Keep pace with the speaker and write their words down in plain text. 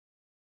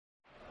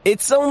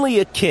It's only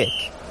a kick,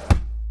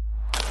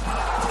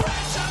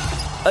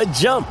 a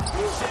jump,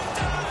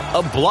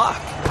 a block.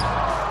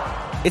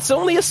 It's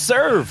only a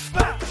serve.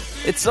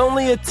 It's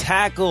only a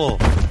tackle,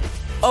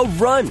 a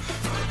run.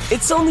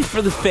 It's only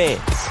for the fans.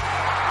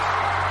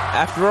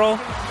 After all,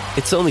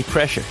 it's only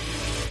pressure.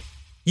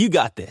 You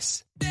got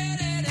this.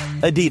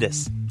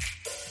 Adidas.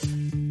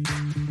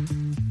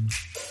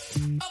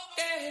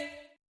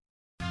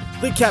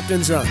 The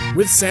Captain's Run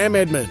with Sam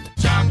Edmund.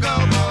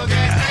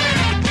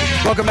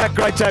 Welcome back.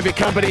 Great to have your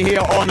company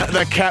here on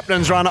the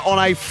Captain's Run on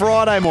a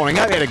Friday morning.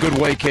 Hope you had a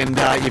good weekend.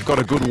 You've got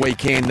a good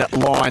weekend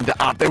lined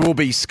up. There will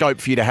be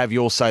scope for you to have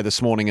your say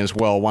this morning as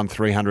well.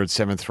 1300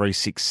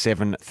 736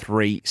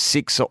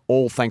 736.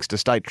 All thanks to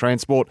State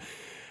Transport.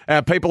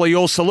 Our people are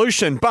your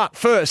solution. But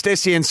first,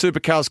 SEN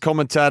Supercars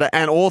commentator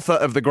and author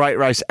of the great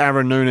race,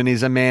 Aaron Noonan,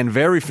 is a man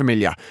very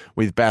familiar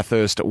with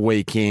Bathurst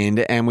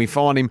weekend. And we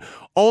find him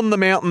on the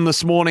mountain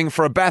this morning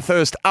for a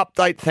Bathurst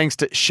update thanks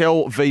to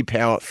Shell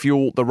V-Power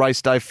Fuel, the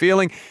race day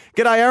feeling.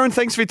 G'day, Aaron.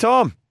 Thanks for your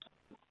time.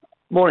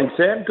 Morning,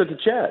 Sam. Good to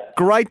chat.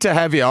 Great to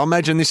have you. I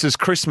imagine this is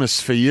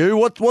Christmas for you.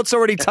 What's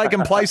already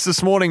taken place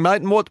this morning,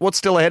 mate, and what's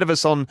still ahead of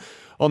us on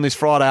this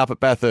Friday up at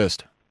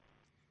Bathurst?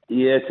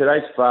 Yeah,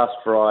 today's Fast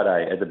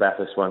Friday at the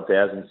Bathurst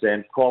 1000,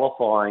 Sam.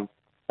 Qualifying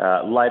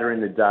later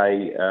in the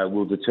day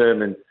will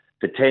determine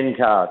the 10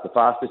 cars. The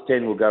fastest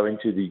 10 will go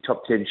into the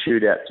top 10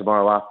 shootout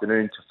tomorrow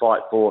afternoon to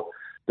fight for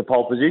the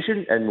pole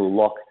position, and we'll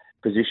lock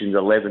positions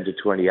 11 to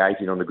 28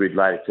 in on the grid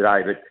later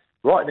today. But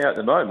right now at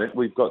the moment,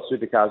 we've got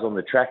supercars on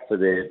the track for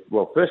their,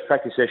 first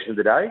practice session of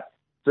the day,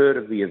 third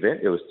of the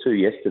event. There was two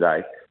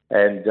yesterday.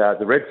 And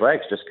the red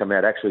flag's just come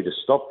out actually to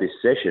stop this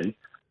session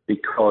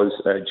because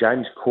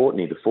James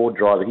Courtney, the Ford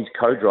driver, his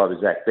co-driver,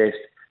 Zach Best,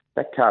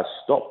 that car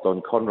stopped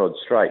on Conrod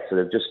Straight. So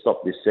they've just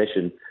stopped this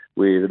session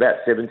with about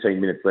 17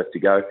 minutes left to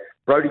go.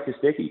 Brody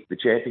Kostecki, the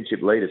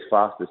championship leader's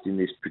fastest in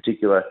this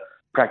particular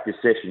practice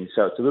session.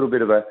 So it's a little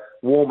bit of a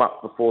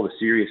warm-up before the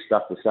serious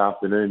stuff this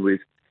afternoon with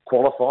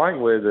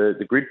qualifying, where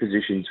the grid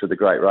positions for the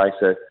great race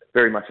are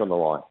very much on the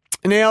line.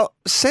 Now,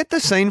 set the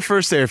scene for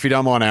us there, if you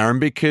don't mind, Aaron,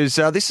 because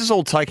this is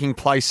all taking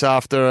place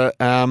after,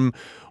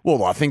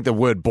 I think the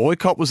word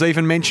boycott was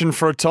even mentioned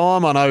for a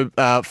time. I know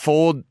the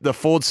Ford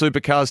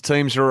Supercars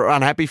teams are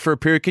unhappy for a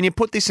period. Can you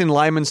put this in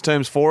layman's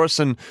terms for us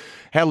and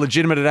how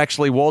legitimate it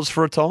actually was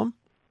for a time?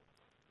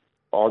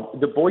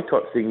 The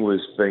boycott thing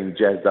was being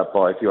jazzed up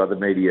by a few other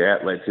media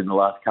outlets in the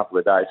last couple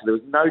of days. So there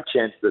was no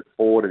chance that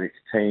Ford and its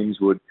teams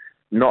would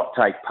not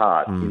take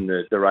part in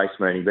the race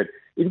meeting. But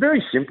in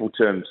very simple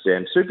terms,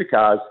 Sam,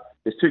 supercars,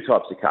 there's two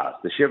types of cars,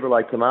 the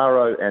Chevrolet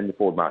Camaro and the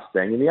Ford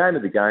Mustang. And the aim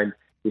of the game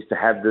is to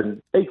have them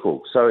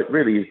equal. So it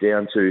really is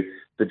down to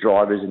the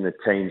drivers and the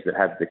teams that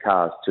have the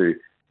cars to,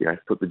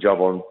 put the job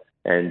on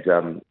and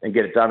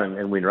get it done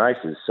and win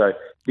races. So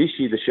this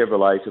year the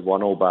Chevrolets have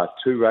won all but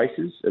two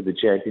races of the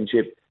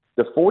championship.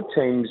 The Ford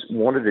teams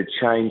wanted a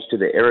change to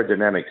the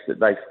aerodynamics that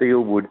they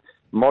feel would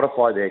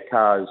modify their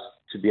cars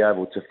to be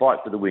able to fight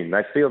for the win.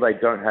 They feel they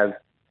don't have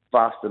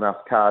fast enough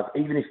cars,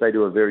 even if they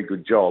do a very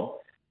good job,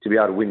 to be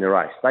able to win the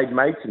race. They'd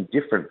made some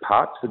different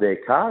parts for their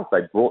cars. They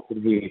brought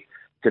them here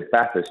to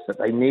Bathurst, but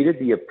they needed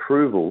the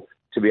approval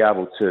to be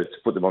able to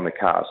put them on the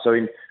cars. So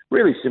in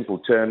really simple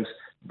terms,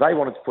 they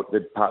wanted to put the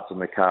parts on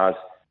the cars.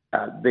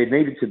 There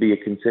needed to be a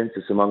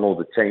consensus among all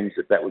the teams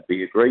that would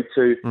be agreed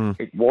to.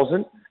 It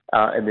wasn't.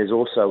 And there's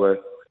also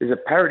a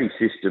parity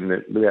system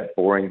that, without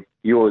boring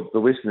you or the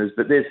listeners,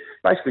 but there's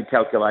basically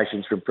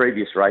calculations from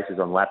previous races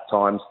on lap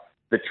times.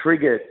 The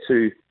trigger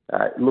to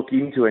look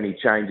into any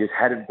changes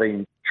hadn't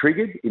been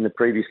triggered in the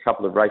previous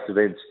couple of race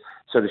events.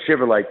 So the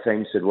Chevrolet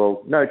team said,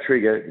 well, no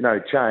trigger, no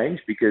change,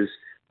 because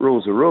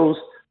rules are rules.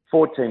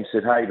 Ford team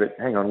said, hey, but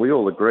hang on, we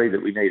all agree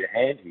that we need a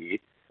hand here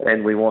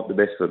and we want the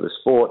best for the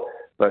sport,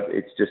 but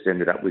it's just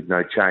ended up with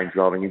no change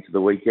driving into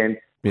the weekend.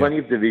 Yeah. Plenty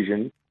of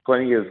division,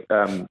 plenty of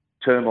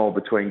turmoil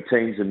between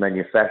teams and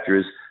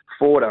manufacturers.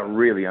 Ford are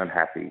really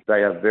unhappy.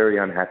 They are very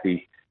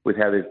unhappy with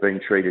how they've been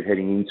treated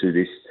heading into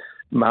this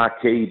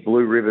marquee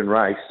blue ribbon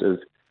race of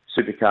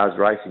supercars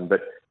racing.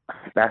 But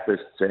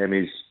Bathurst, Sam,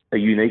 is a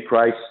unique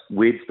race.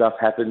 Weird stuff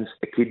happens.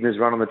 Echidnas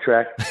run on the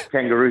track.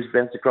 Kangaroos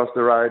bounce across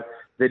the road.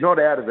 They're not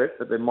out of it,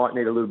 but they might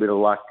need a little bit of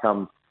luck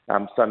come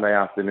Sunday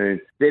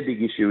afternoon. Their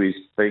big issue is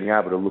being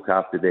able to look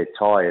after their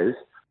tyres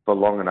for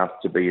long enough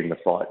to be in the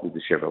fight with the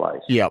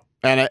Chevrolets. Yep,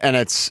 and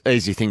it's an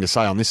easy thing to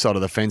say on this side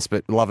of the fence,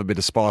 but love a bit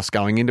of spice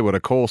going into it,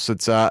 of course.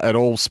 It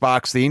all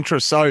sparks the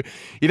interest. So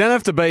you don't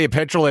have to be a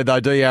petrolhead,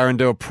 though, do you, Aaron,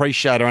 to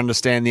appreciate or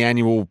understand the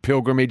annual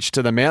pilgrimage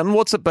to the mountain?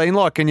 What's it been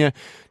like? Can you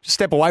just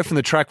step away from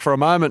the track for a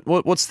moment?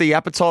 What's the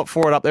appetite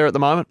for it up there at the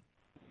moment?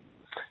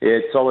 Yeah,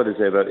 it's solid as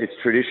ever. It's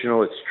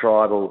traditional, it's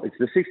tribal. It's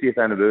the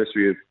 60th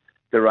anniversary of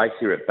the race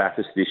here at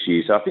Bathurst this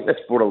year. So I think that's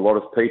brought a lot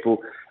of people.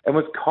 And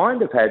we've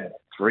kind of had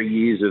 3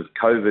 years of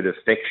COVID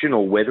affection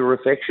or weather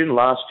affection.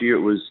 Last year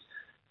it was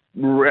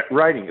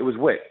raining. It was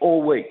wet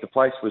all week. The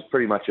place was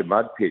pretty much a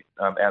mud pit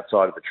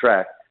outside of the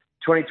track.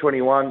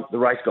 2021, the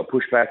race got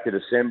pushed back to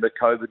December.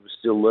 COVID was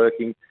still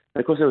lurking.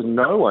 And of course, there was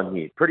no one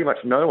here, pretty much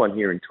no one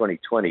here in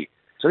 2020.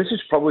 So this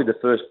is probably the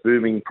first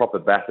booming proper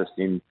Bathurst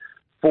in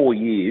 4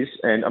 years.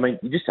 And, I mean,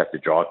 you just have to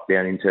drive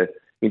down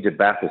into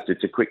Bathurst.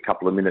 It's a quick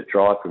couple of minute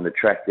drive from the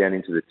track down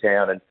into the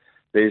town. And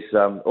there's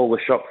all the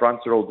shop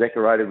fronts are all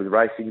decorated with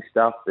racing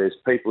stuff. There's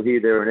people here,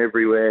 there and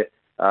everywhere.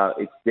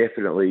 It's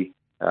definitely...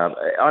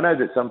 I know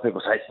that some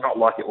people say it's not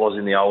like it was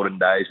in the olden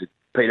days with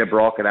Peter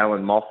Brock and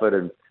Alan Moffat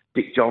and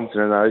Dick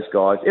Johnson and those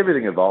guys.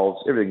 Everything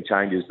evolves, everything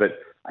changes. But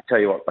I tell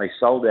you what, they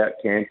sold out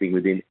camping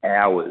within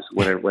hours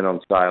when it went on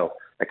sale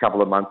a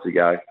couple of months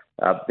ago.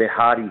 They're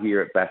hardy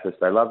here at Bathurst.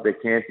 They love their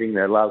camping.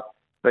 They love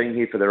being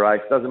here for the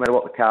race. Doesn't matter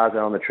what the cars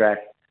are on the track.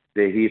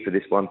 They're here for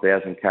this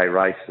 1,000k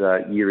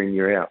race year in,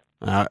 year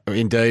out.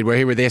 Indeed. We're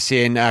here with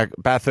SEN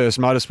Bathurst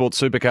Motorsport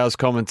Supercars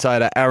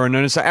commentator Aaron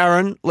Noonan. So,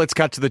 Aaron, let's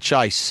cut to the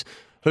chase.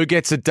 Who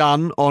gets it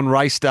done on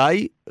race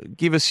day?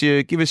 Give us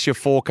your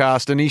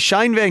forecast. And he's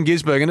Shane Van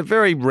Gisbergen, and it's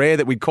very rare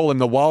that we call him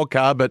the wild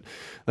card, but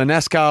the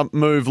NASCAR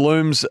move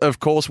looms, of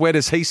course. Where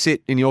does he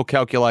sit in your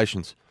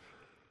calculations?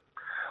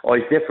 Oh,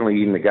 he's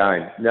definitely in the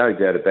game, no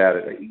doubt about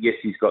it. Yes,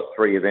 he's got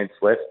 3 events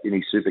left in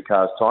his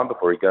supercars time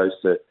before he goes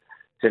to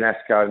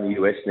NASCAR in the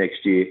US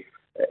next year.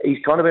 He's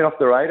kind of been off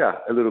the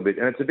radar a little bit,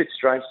 and it's a bit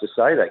strange to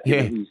say that.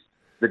 Yeah. He's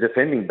the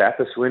defending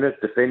Bathurst winner,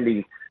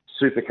 defending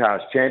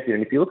supercars champion,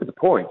 and if you look at the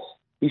points,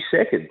 he's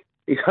second.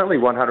 He's only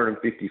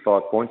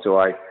 155 points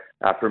away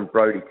from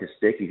Brody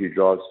Kostecki, who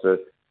drives for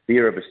the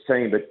Erebus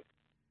team. But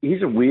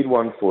here's a weird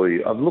one for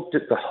you. I've looked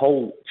at the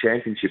whole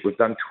championship. We've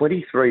done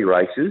 23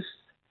 races,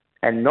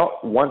 and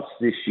not once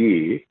this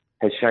year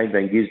has Shane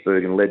Van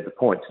Gisbergen led the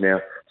points.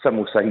 Now, some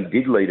will say he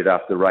did lead it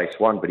after race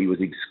 1, but he was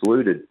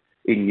excluded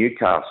in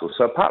Newcastle.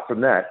 So apart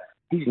from that,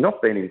 he's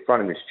not been in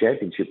front of this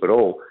championship at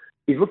all.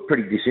 He's looked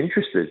pretty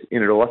disinterested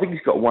in it all. I think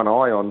he's got one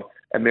eye on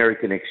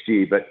America next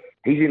year, but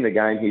he's in the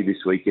game here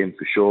this weekend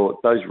for sure.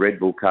 Those Red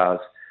Bull cars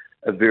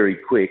are very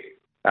quick,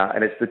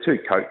 and it's the 2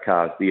 Coke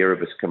cars, the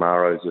Erebus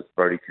Camaros of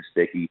Brody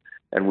Kostecki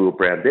and Will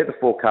Brown. They're the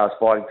 4 cars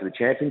fighting for the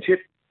championship.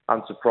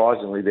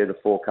 Unsurprisingly, they're the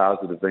 4 cars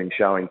that have been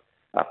showing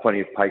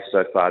plenty of pace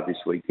so far this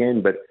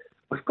weekend. But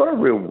we've got a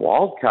real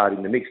wild card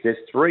in the mix. There's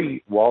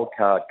 3 wild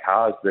card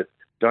cars that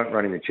don't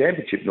run in the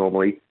championship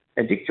normally,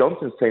 and Dick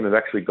Johnson's team have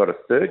actually got a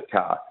 3rd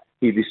car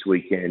here this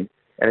weekend.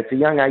 And it's a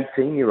young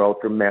 18-year-old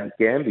from Mount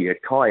Gambier,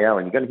 Kai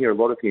Allen. You're going to hear a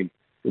lot of him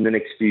in the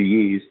next few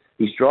years.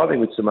 He's driving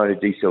with Simona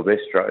Di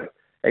Silvestro.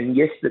 And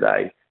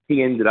yesterday,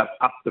 he ended up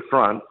the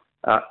front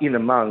in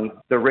among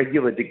the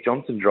regular Dick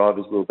Johnson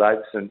drivers, Will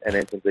Davison and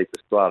Anton De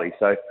Pasquale.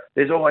 So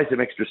there's always some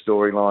extra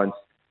storylines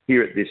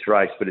here at this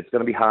race, but it's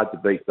going to be hard to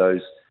beat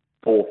those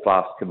 4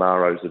 fast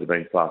Camaros that have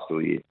been fast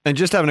all year. And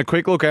just having a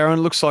quick look,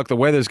 Aaron, looks like the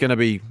weather's going to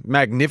be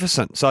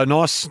magnificent. So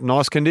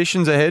nice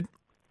conditions ahead.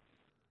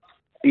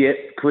 Yeah,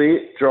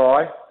 clear,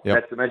 dry. Yep.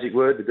 That's the magic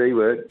word, the D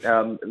word.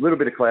 A little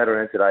bit of cloud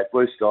around today,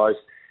 blue skies.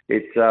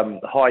 It's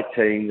high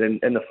teens,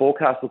 and the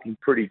forecast looking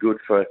pretty good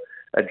for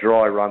a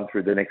dry run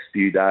through the next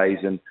few days.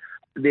 And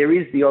there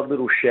is the odd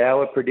little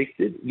shower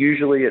predicted.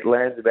 Usually it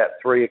lands about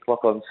 3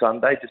 o'clock on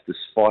Sunday just to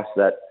spice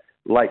that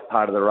late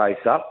part of the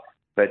race up.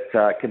 But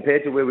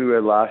compared to where we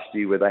were last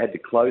year, where they had to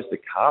close the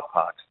car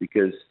parks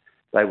because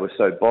they were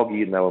so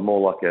boggy and they were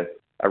more like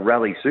a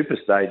rally super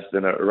stage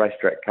than a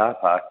racetrack car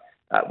park,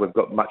 we've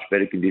got much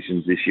better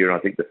conditions this year, and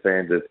I think the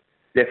fans have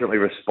definitely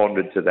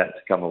responded to that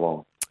to come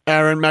along.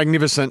 Aaron,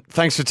 magnificent.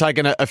 Thanks for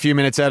taking a few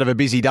minutes out of a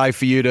busy day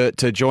for you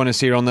to join us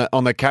here on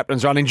the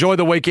Captain's Run. Enjoy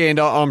the weekend.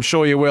 I'm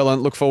sure you will,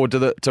 and look forward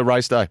to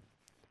race day.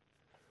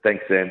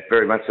 Thanks, Sam.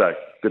 Very much so.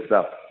 Good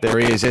stuff. There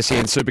he is,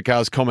 SEN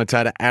Supercars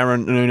commentator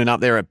Aaron Noonan up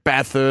there at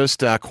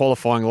Bathurst,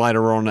 qualifying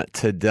later on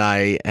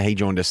today. He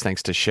joined us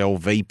thanks to Shell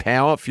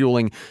V-Power,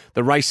 fueling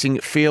the racing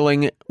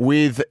feeling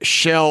with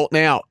Shell.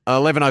 Now,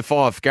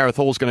 11.05, Gareth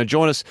Hall's going to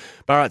join us.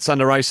 Bharat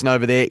Sundar racing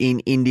over there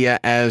in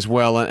India as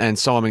well, and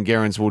Simon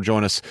Gerrans will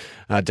join us,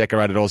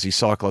 decorated Aussie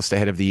cyclist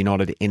ahead of the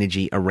United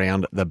Energy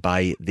around the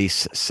Bay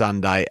this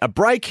Sunday. A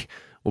break.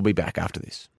 We'll be back after this.